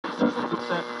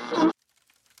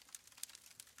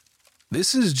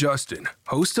This is Justin,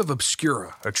 host of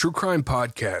Obscura, a true crime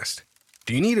podcast.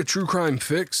 Do you need a true crime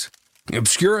fix?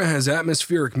 Obscura has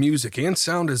atmospheric music and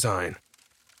sound design.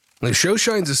 The show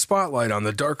shines a spotlight on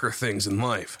the darker things in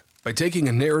life by taking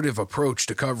a narrative approach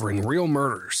to covering real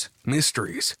murders,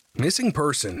 mysteries, missing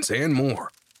persons, and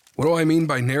more. What do I mean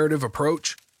by narrative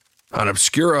approach? On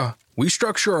Obscura, we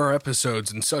structure our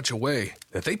episodes in such a way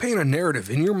that they paint a narrative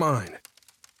in your mind.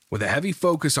 With a heavy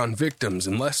focus on victims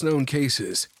and less-known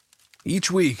cases,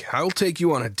 each week I'll take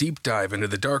you on a deep dive into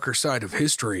the darker side of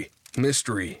history,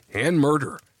 mystery, and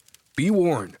murder. Be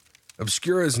warned,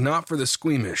 Obscura is not for the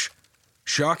squeamish.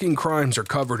 Shocking crimes are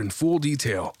covered in full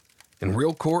detail, and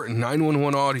real court and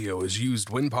 911 audio is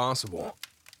used when possible.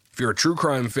 If you're a true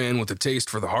crime fan with a taste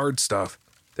for the hard stuff,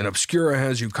 then Obscura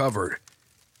has you covered.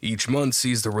 Each month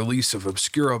sees the release of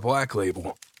Obscura Black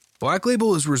Label. Black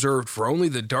Label is reserved for only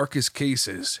the darkest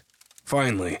cases.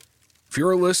 Finally, if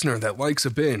you're a listener that likes a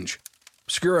binge,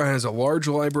 Obscura has a large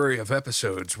library of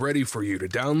episodes ready for you to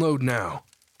download now.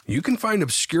 You can find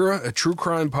Obscura, a true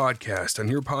crime podcast, on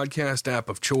your podcast app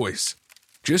of choice.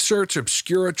 Just search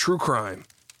Obscura True Crime,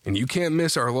 and you can't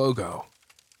miss our logo.